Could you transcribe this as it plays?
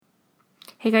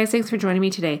Hey guys, thanks for joining me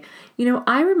today.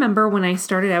 I remember when I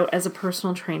started out as a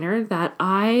personal trainer that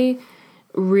I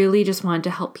really just wanted to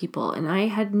help people and I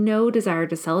had no desire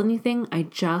to sell anything. I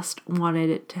just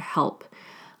wanted to help.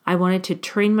 I wanted to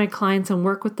train my clients and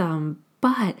work with them,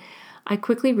 but I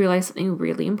quickly realized something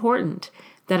really important,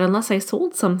 that unless I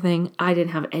sold something, I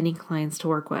didn't have any clients to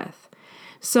work with.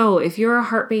 So if you're a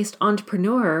heart-based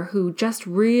entrepreneur who just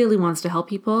really wants to help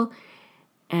people,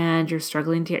 and you're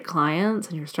struggling to get clients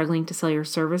and you're struggling to sell your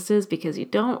services because you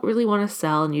don't really want to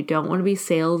sell and you don't want to be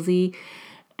salesy,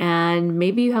 and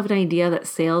maybe you have an idea that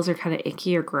sales are kind of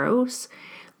icky or gross,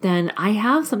 then I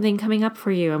have something coming up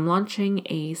for you. I'm launching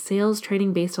a sales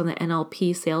training based on the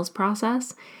NLP sales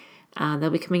process. That'll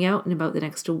be coming out in about the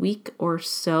next week or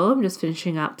so. I'm just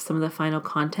finishing up some of the final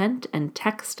content and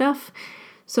tech stuff.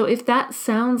 So if that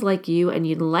sounds like you and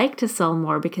you'd like to sell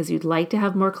more because you'd like to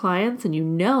have more clients, and you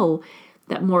know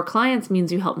that more clients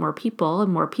means you help more people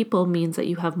and more people means that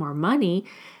you have more money,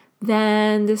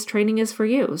 then this training is for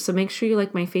you. So make sure you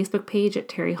like my Facebook page at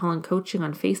Terry Holland Coaching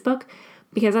on Facebook,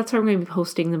 because that's where I'm going to be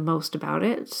posting the most about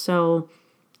it. So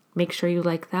make sure you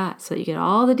like that so that you get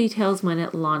all the details when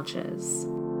it launches.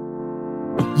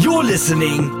 You're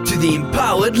listening to The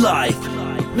Empowered Life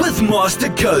with Master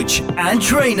Coach and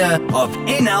Trainer of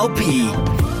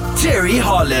NLP, Terry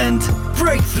Holland.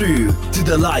 Breakthrough to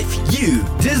the life you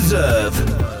deserve.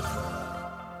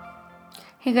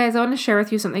 Hey guys, I want to share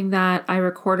with you something that I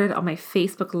recorded on my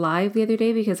Facebook Live the other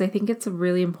day, because I think it's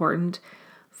really important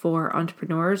for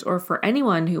entrepreneurs or for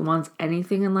anyone who wants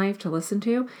anything in life to listen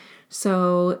to.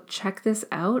 So check this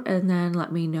out and then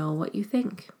let me know what you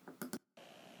think.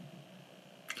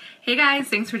 Hey guys,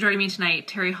 thanks for joining me tonight.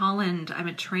 Terry Holland. I'm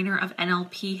a trainer of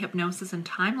NLP, hypnosis, and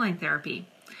timeline therapy.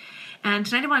 And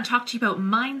tonight I want to talk to you about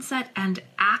mindset and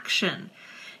action.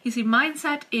 You see,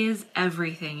 mindset is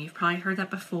everything. You've probably heard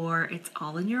that before. It's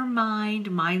all in your mind.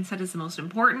 Mindset is the most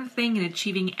important thing in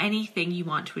achieving anything you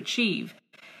want to achieve.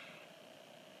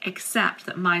 Except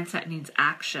that mindset needs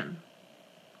action.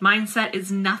 Mindset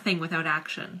is nothing without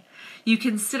action. You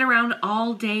can sit around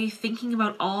all day thinking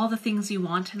about all the things you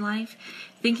want in life,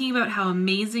 thinking about how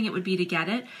amazing it would be to get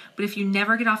it, but if you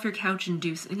never get off your couch and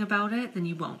do something about it, then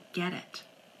you won't get it.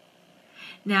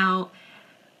 Now,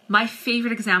 my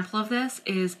favorite example of this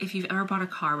is if you've ever bought a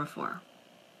car before.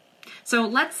 So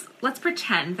let's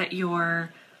pretend that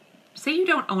say you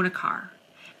don't own a car,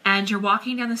 and you're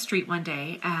walking down the street one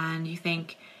day and you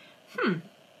think,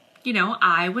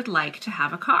 I would like to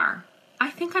have a car. I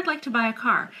think I'd like to buy a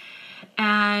car.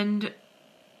 And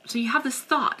so you have this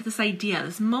thought, this idea,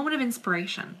 this moment of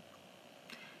inspiration.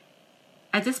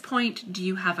 At this point, do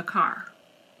you have a car?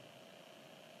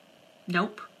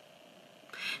 Nope.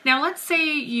 Now, let's say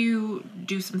you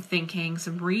do some thinking,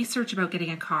 some research about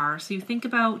getting a car. So you think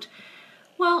about,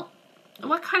 well,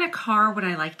 what kind of car would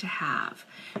I like to have?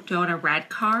 Do I want a red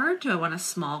car? Do I want a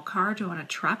small car? Do I want a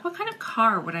truck? What kind of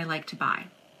car would I like to buy?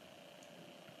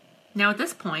 Now, at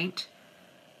this point,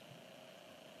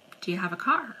 do you have a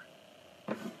car?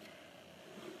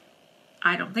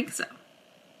 I don't think so.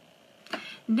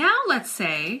 Now, let's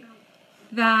say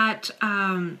that,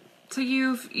 so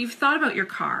you've thought about your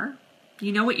car.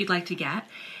 You know what you'd like to get.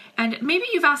 And maybe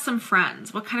you've asked some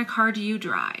friends, what kind of car do you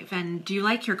drive? And do you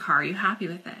like your car? Are you happy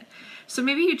with it? So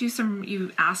maybe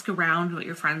you ask around what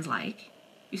your friends like.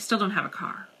 You still don't have a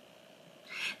car.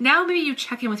 Now maybe you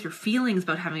check in with your feelings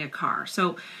about having a car.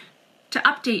 So to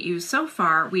update you, so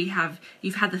far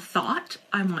you've had the thought,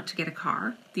 I want to get a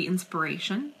car, the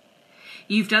inspiration.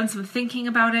 You've done some thinking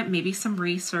about it, maybe some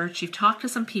research. You've talked to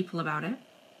some people about it.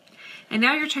 And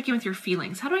now you're checking with your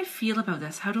feelings. How do I feel about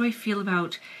this? How do I feel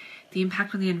about the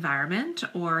impact on the environment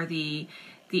or the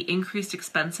increased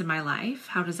expense in my life?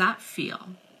 How does that feel?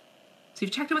 So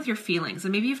you've checked in with your feelings,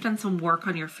 and maybe you've done some work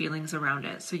on your feelings around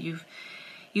it. So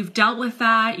you've dealt with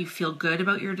that. You feel good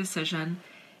about your decision.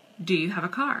 Do you have a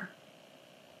car?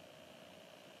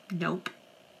 Nope.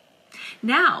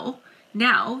 Now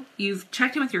you've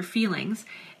checked in with your feelings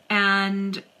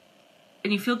and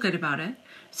you feel good about it.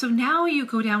 So now you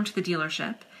go down to the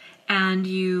dealership and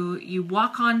you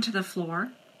walk onto the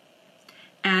floor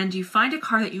and you find a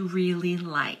car that you really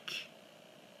like.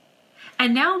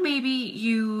 And now maybe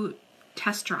you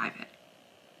test drive it.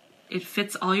 It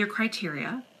fits all your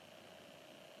criteria.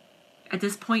 At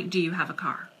this point, do you have a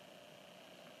car?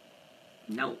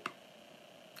 Nope.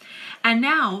 And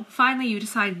now, finally, you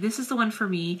decide this is the one for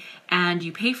me, and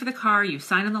you pay for the car, you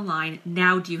sign on the line.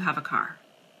 Now, do you have a car?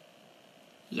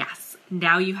 Yes,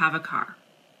 now you have a car.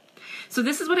 So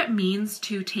this is what it means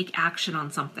to take action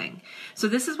on something. So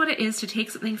this is what it is to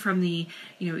take something from the,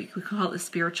 we can call it the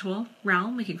spiritual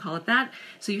realm, we can call it that.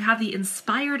 So you have the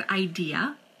inspired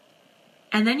idea,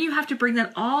 And then you have to bring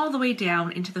that all the way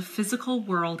down into the physical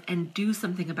world and do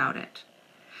something about it.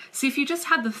 See, if you just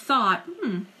had the thought,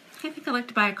 I think I'd like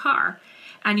to buy a car,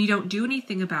 and you don't do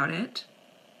anything about it,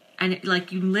 and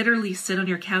you literally sit on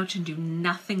your couch and do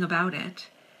nothing about it,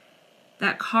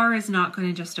 that car is not going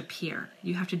to just appear.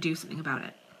 You have to do something about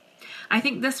it. I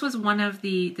think this was one of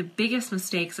the biggest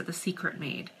mistakes that The Secret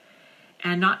made.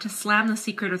 And not to slam The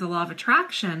Secret or the law of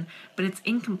attraction, but it's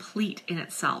incomplete in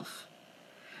itself.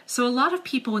 So a lot of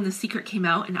people, when The Secret came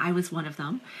out, and I was one of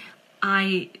them,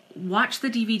 I watched the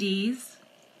DVDs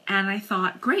and I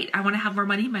thought, great, I want to have more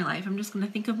money in my life. I'm just going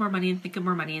to think of more money and think of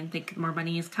more money and think more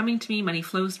money is coming to me. Money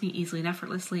flows to me easily and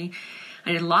effortlessly.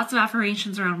 I did lots of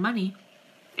affirmations around money.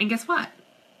 And guess what?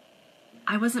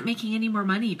 I wasn't making any more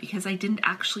money because I didn't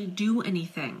actually do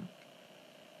anything.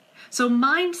 So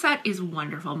mindset is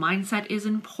wonderful. Mindset is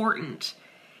important.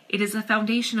 It is the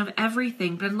foundation of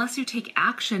everything. But unless you take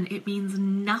action, it means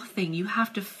nothing. You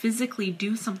have to physically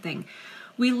do something.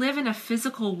 We live in a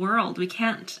physical world. We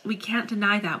can't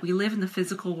deny that. We live in the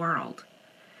physical world.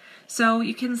 So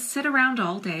you can sit around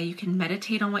all day. You can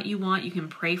meditate on what you want. You can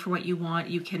pray for what you want.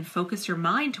 You can focus your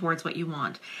mind towards what you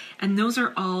want. And those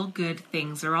are all good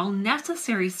things. They're all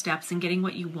necessary steps in getting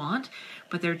what you want,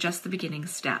 but they're just the beginning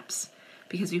steps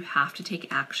because you have to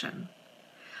take action.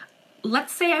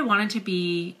 Let's say I wanted to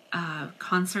be a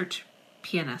concert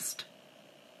pianist.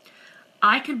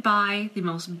 I could buy the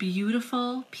most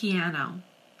beautiful piano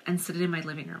and sit it in my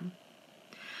living room.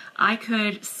 I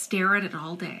could stare at it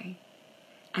all day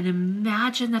and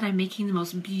imagine that I'm making the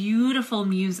most beautiful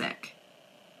music.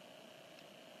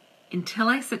 Until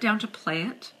I sit down to play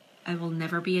it, I will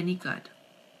never be any good.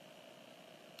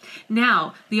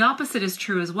 Now, the opposite is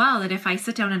true as well, that if I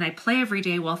sit down and I play every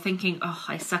day while thinking, oh,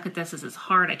 I suck at this is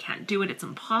hard, I can't do it, it's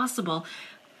impossible,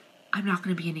 I'm not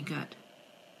going to be any good.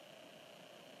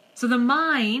 So the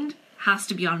mind has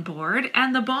to be on board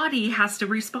and the body has to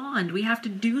respond. We have to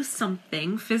do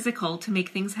something physical to make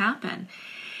things happen.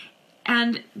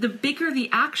 And the bigger the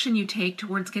action you take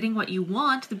towards getting what you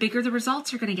want, the bigger the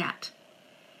results you're going to get.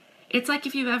 It's like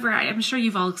if you've ever, I'm sure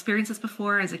you've all experienced this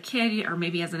before as a kid or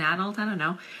maybe as an adult, I don't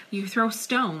know. You throw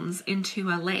stones into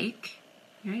a lake,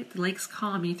 right? The lake's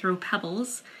calm, you throw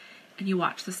pebbles and you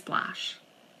watch the splash.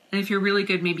 And if you're really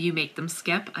good, maybe you make them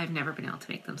skip. I've never been able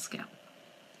to make them skip.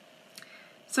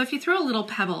 So if you throw a little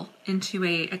pebble into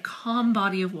a calm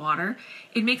body of water,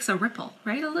 it makes a ripple,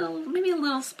 right? Maybe a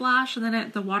little splash, and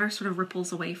then the water sort of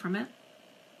ripples away from it,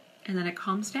 and then it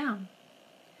calms down.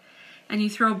 And you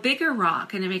throw a bigger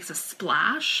rock, and it makes a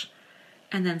splash,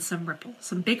 and then some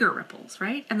bigger ripples,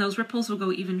 right? And those ripples will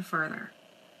go even further.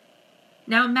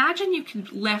 Now imagine you can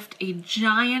lift a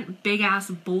giant, big-ass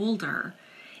boulder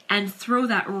and throw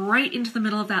that right into the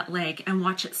middle of that lake and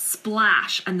watch it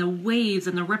splash, and the waves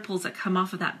and the ripples that come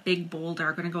off of that big boulder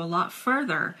are going to go a lot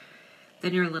further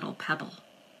than your little pebble.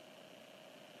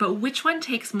 But which one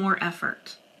takes more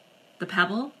effort? The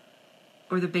pebble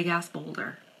or the big-ass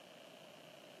boulder?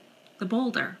 The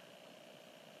boulder.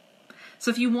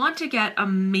 So if you want to get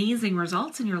amazing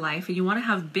results in your life and you want to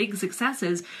have big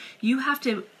successes, you have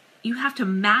to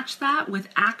match that with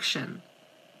action.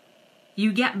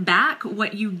 You get back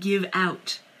what you give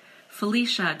out.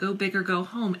 Felicia, go big or go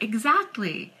home.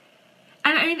 Exactly.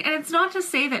 And it's not to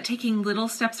say that taking little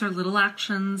steps or little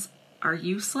actions are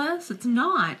useless. It's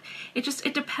not.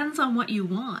 It depends on what you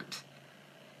want.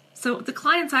 So the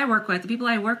clients I work with, the people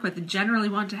I work with, generally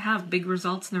want to have big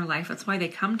results in their life. That's why they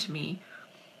come to me.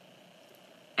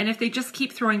 And if they just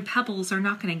keep throwing pebbles, they're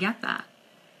not going to get that.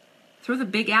 Throw the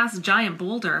big ass giant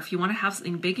boulder if you want to have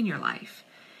something big in your life.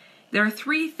 There are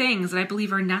 3 things that I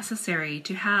believe are necessary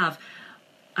to have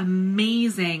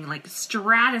amazing,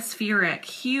 stratospheric,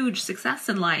 huge success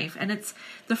in life. And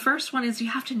the first one is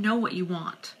you have to know what you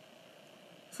want.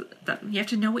 So you have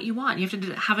to know what you want. You have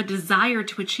to have a desire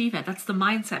to achieve it. That's the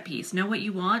mindset piece. Know what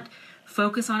you want,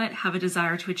 focus on it, have a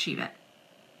desire to achieve it.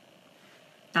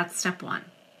 That's step 1.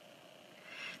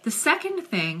 The second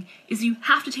thing is you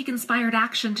have to take inspired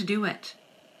action to do it.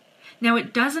 Now,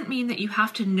 it doesn't mean that you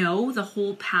have to know the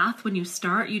whole path when you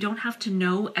start. You don't have to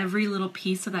know every little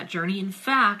piece of that journey. In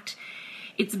fact,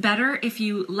 it's better if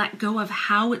you let go of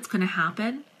how it's going to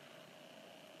happen.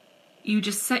 You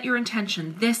just set your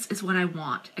intention. This is what I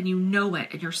want. And you know it.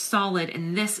 And you're solid.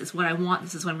 And this is what I want.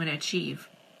 This is what I'm going to achieve.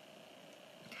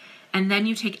 And then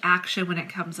you take action when it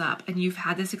comes up. And you've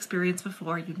had this experience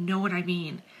before. You know what I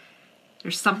mean.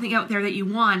 There's something out there that you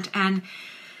want. And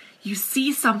you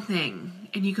see something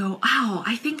and you go, oh,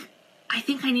 I think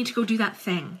I need to go do that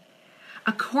thing.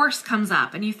 A course comes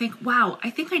up and you think, wow,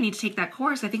 I think I need to take that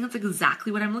course. I think that's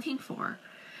exactly what I'm looking for.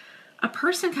 a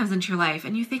person comes into your life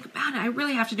and you think, man, I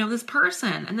really have to know this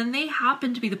person. And then they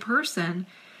happen to be the person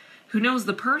who knows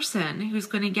the person who's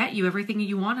going to get you everything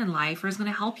you want in life or is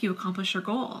going to help you accomplish your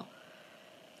goal.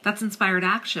 That's inspired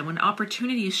action. When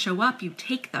opportunities show up, you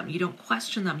take them. You don't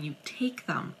question them. You take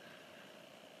them.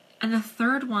 And the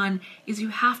third one is you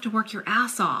have to work your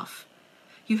ass off.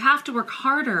 You have to work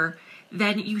harder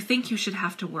than you think you should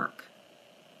have to work.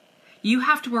 You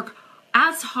have to work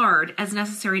as hard as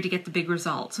necessary to get the big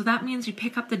result. So that means you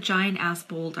pick up the giant ass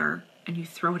boulder and you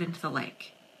throw it into the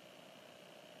lake.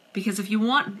 Because if you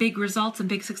want big results and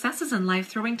big successes in life,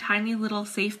 throwing tiny little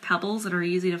safe pebbles that are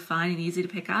easy to find and easy to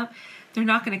pick up, they're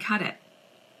not going to cut it.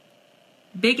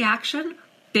 Big action,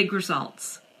 big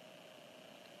results.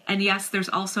 And yes, there's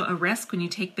also a risk. When you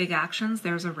take big actions,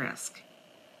 there's a risk.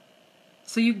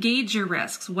 So you gauge your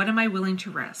risks. What am I willing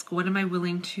to risk? What am I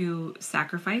willing to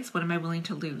sacrifice? What am I willing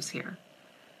to lose here?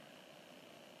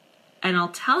 And I'll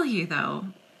tell you though,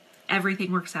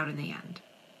 everything works out in the end.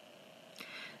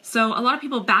 So a lot of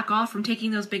people back off from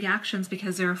taking those big actions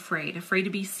because they're afraid to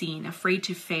be seen, afraid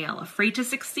to fail, afraid to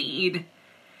succeed.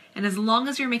 And as long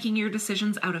as you're making your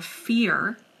decisions out of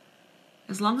fear,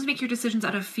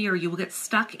 you will get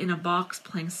stuck in a box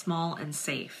playing small and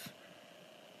safe.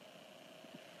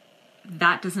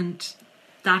 That doesn't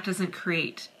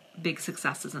create big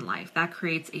successes in life. That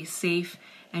creates a safe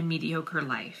and mediocre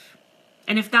life.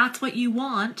 And if that's what you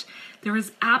want, there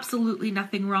is absolutely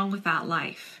nothing wrong with that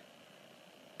life.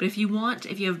 But if you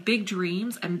have big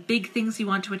dreams and big things you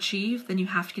want to achieve, then you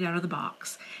have to get out of the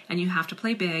box and you have to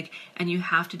play big and you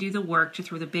have to do the work to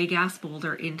throw the big ass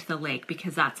boulder into the lake,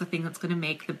 because that's the thing that's going to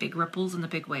make the big ripples and the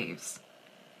big waves.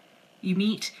 You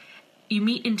meet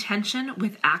intention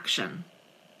with action.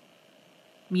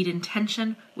 Meet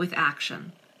intention with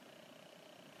action.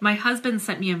 My husband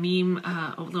sent me a meme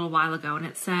a little while ago and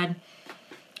it said,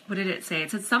 what did it say? It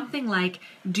said something like,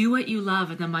 do what you love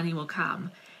and the money will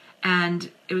come. And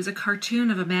it was a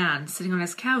cartoon of a man sitting on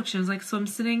his couch. And it was like, so I'm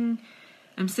sitting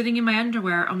in my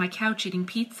underwear on my couch eating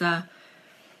pizza,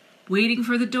 waiting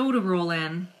for the dough to roll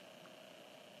in.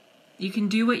 You can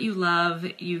do what you love.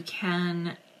 You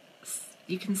can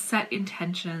set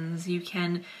intentions. You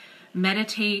can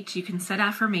meditate. You can set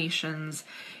affirmations.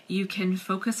 You can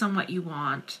focus on what you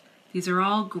want. These are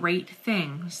all great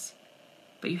things,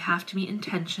 but you have to meet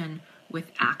intention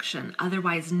with action.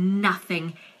 Otherwise,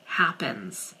 nothing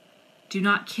happens. Do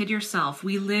not kid yourself.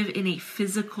 We live in a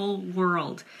physical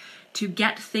world. To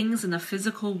get things in the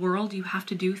physical world, you have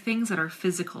to do things that are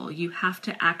physical. You have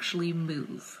to actually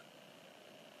move.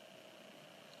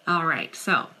 All right,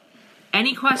 so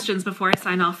any questions before I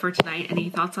sign off for tonight? Any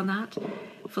thoughts on that?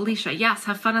 Felicia, yes,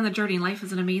 have fun on the journey. Life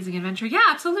is an amazing adventure. Yeah,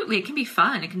 absolutely. It can be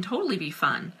fun. It can totally be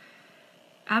fun.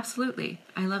 Absolutely.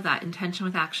 I love that. Intention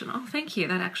with action. Oh, thank you.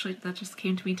 That just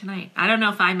came to me tonight. I don't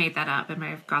know if I made that up. I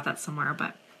might have got that somewhere,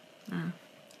 but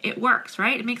it works,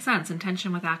 right? It makes sense.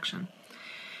 Intention with action.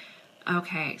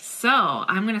 Okay, so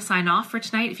I'm going to sign off for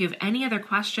tonight. If you have any other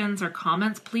questions or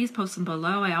comments, please post them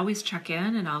below. I always check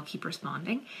in and I'll keep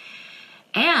responding.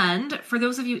 And for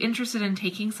those of you interested in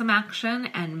taking some action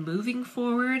and moving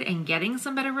forward and getting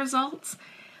some better results,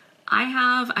 I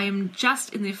am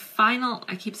just in the final,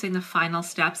 I keep saying the final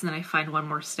steps and then I find one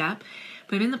more step,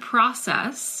 but I'm in the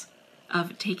process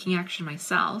of taking action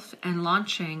myself and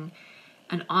launching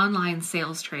an online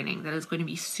sales training that is going to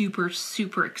be super,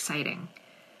 super exciting.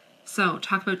 So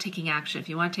talk about taking action. If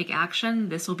you want to take action,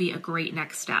 this will be a great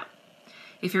next step.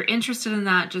 If you're interested in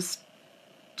that, just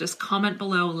comment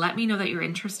below. Let me know that you're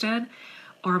interested.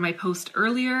 Or my post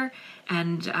earlier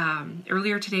and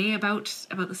earlier today about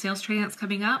the sales training that's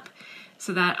coming up,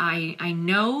 so that I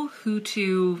know who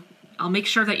to. I'll make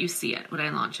sure that you see it when I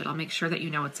launch it. I'll make sure that you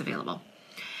know it's available.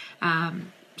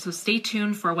 So stay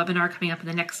tuned for a webinar coming up in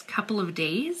the next couple of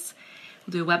days.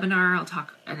 We'll do a webinar. I'll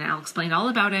talk and I'll explain all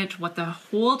about it, what the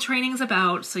whole training is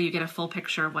about, so you get a full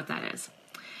picture of what that is.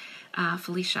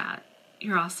 Felicia,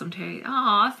 you're awesome, Terry.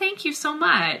 Aw, thank you so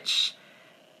much.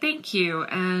 Thank you,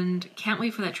 and can't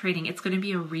wait for that training. It's going to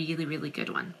be a really, really good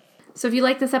one. So if you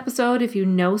like this episode, if you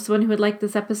know someone who would like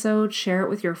this episode, share it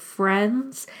with your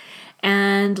friends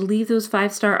and leave those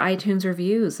 5-star iTunes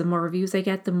reviews. The more reviews I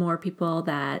get, the more people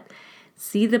that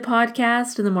see the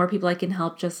podcast and the more people I can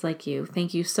help just like you.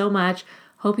 Thank you so much.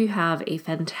 Hope you have a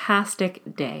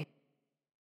fantastic day.